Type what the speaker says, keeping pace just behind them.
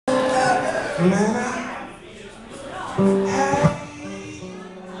Man, hey,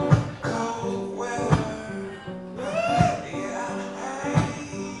 cold weather. Yeah,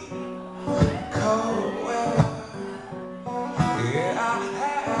 hey, cold weather. Yeah,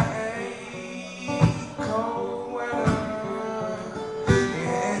 hey, cold weather.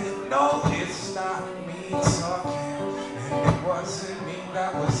 Yeah, no, it's not me talking, and it wasn't me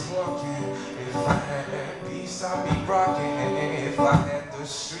that was walking. If I had peace, I'd be rocking, and if I had the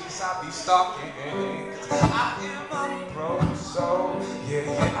streets, I'd be stalking. 'Cause I am a broke soul,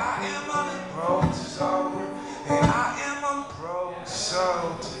 yeah, I am a broke soul, and I am a broke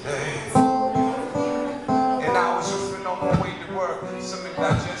soul today. And I was drifting on my way to work. Some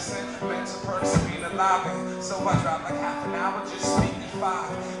indigestion, mental perks of being alive. And so I drive like half an hour, just speaking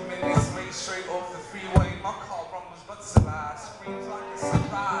 5 minutes late straight off the freeway. My car rumbles but survives. Screams like a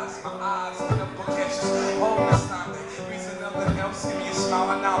surprise. My eyes lit up for catches. All this time, reason nothing else. Give me a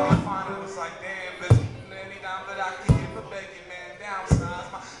smile and I'll be fine. It was like, damn, there's any dime that I can give a begging man downsize.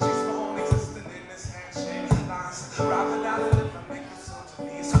 My she's my own existence in this handshake. Lines driving out of the make it so to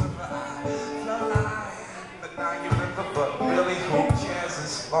me. It's wherever I fly. Now you remember, but really who cares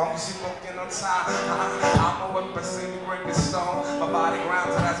as long as you're working on time. I'm a whipper, sing you break the stone. My body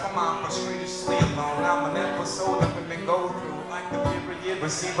grounds and that's my mind frustratedly alone. I'm an episode of women go through like the period,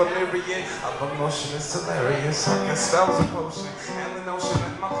 receive a myriad of emotion. It's hilarious. I can spells a potion, and the notion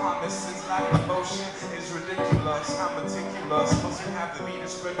that my promise is like devotion is ridiculous. I'm meticulous, supposed to have the meaning,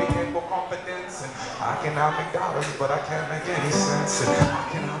 scribbling and more confidence. And I cannot make dollars, but I can't make any sense. And I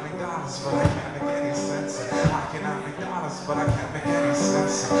cannot make dollars, but I can't make any sense. I cannot make dollars, but I can't make any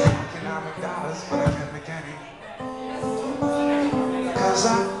sense. I cannot make dollars, but I can't make any. 'Cause I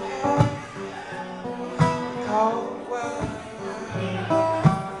cold weather.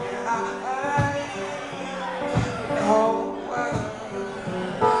 Yeah, I cold weather.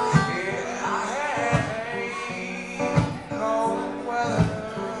 Yeah, I cold weather.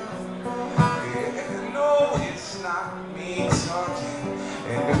 Yeah, no, it's not me talking,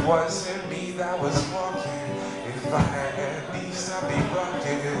 and it wasn't me that was walking. If I had beefs, I'd be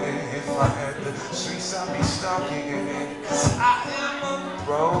rocking. If I had the streets, I'd be stalking. 'Cause I am a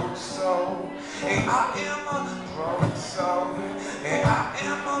broke soul, and I am a broke soul, and I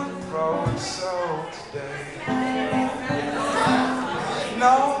am a broke soul today.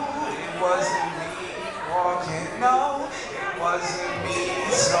 No, it wasn't me walking. No, it wasn't me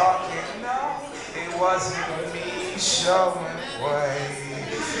talking. No, it wasn't me showing way.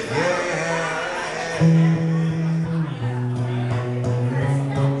 Yeah.